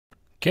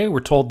Okay,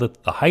 we're told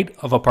that the height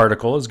of a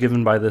particle is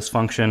given by this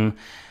function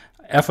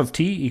f of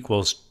t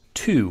equals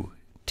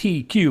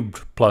 2t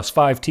cubed plus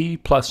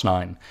 5t plus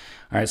 9.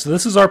 All right, so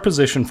this is our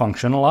position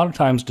function, a lot of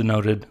times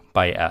denoted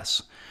by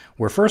s.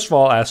 We're first of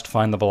all asked to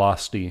find the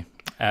velocity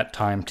at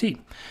time t.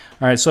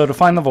 All right, so to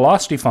find the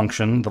velocity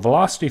function,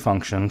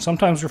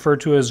 sometimes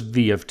referred to as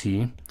v of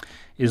t,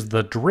 is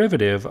the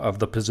derivative of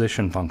the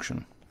position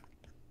function.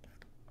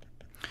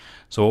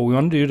 So what we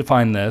want to do to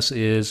find this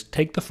is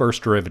take the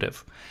first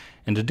derivative.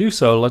 And to do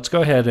so, let's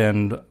go ahead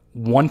and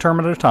one term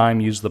at a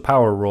time use the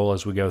power rule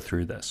as we go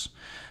through this.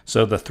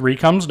 So the 3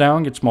 comes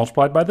down, gets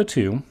multiplied by the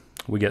 2.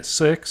 We get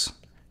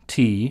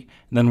 6t,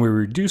 and then we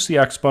reduce the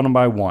exponent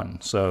by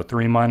 1. So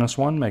 3 minus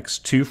 1 makes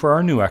 2 for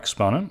our new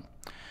exponent.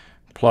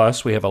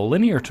 Plus, we have a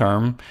linear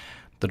term.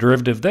 The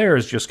derivative there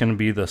is just going to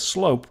be the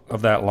slope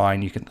of that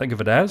line. You can think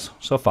of it as,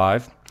 so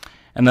 5.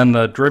 And then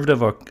the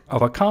derivative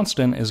of a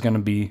constant is going to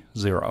be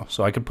 0.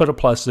 So I could put a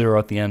plus 0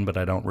 at the end, but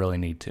I don't really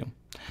need to.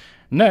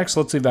 Next,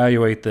 let's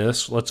evaluate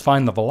this. Let's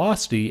find the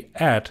velocity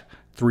at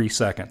 3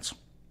 seconds.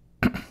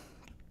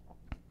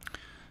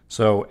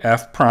 So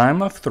f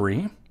prime of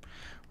 3.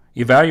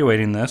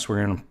 Evaluating this,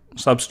 we're going to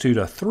substitute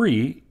a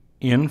 3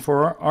 in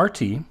for our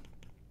t,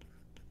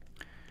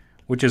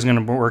 which is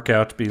going to work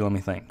out to be, let me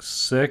think,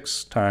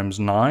 6 times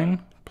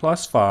 9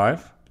 plus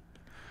 5.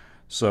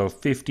 So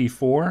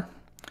 54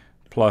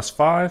 plus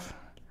 5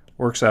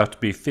 works out to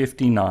be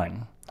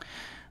 59.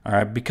 All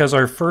right, because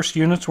our first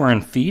units were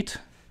in feet,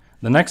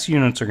 the next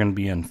units are going to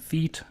be in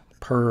feet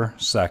per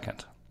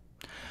second.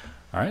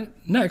 All right,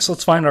 next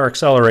let's find our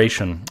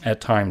acceleration at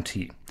time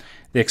t.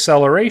 The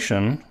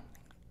acceleration,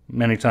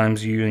 many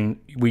times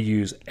we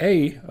use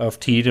a of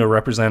t to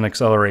represent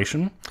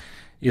acceleration,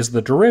 is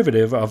the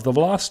derivative of the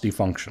velocity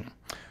function,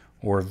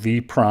 or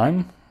v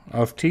prime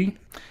of t.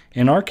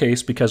 In our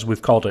case, because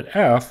we've called it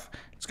f,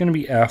 it's going to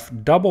be f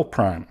double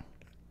prime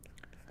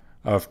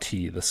of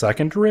t, the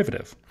second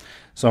derivative.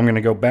 So I'm going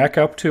to go back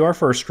up to our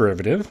first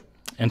derivative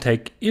and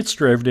take its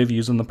derivative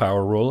using the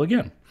power rule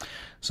again.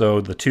 So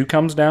the 2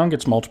 comes down,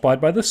 gets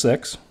multiplied by the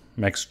 6,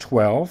 makes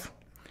 12,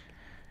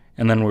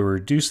 and then we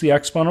reduce the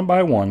exponent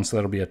by 1, so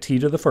that'll be a t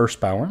to the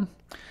first power.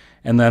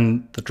 And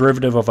then the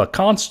derivative of a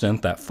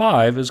constant, that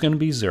 5, is going to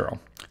be 0.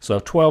 So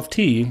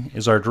 12t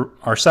is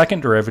our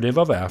second derivative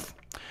of f,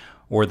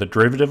 or the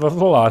derivative of the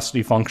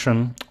velocity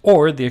function,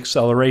 or the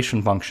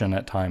acceleration function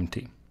at time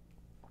t.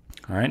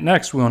 All right,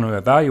 next we want to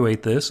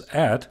evaluate this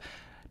at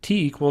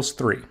t equals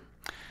 3.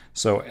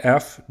 So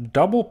f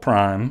double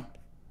prime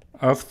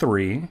of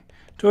 3.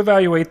 To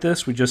evaluate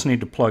this, we just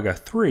need to plug a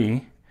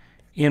 3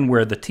 in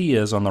where the t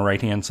is on the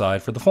right-hand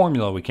side for the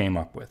formula we came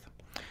up with.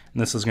 And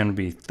this is going to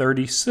be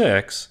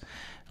 36.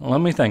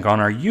 Let me think, on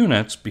our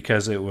units,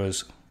 because it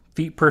was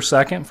feet per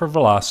second for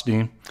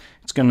velocity,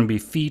 it's going to be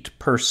feet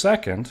per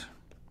second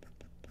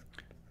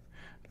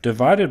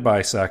divided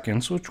by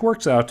seconds, which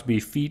works out to be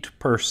feet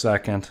per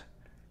second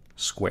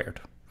squared.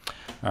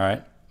 All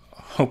right.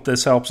 Hope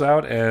this helps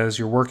out as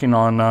you're working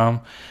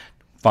on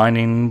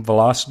finding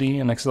velocity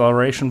and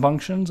acceleration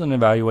functions and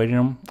evaluating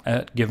them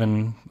at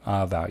given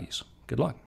values. Good luck.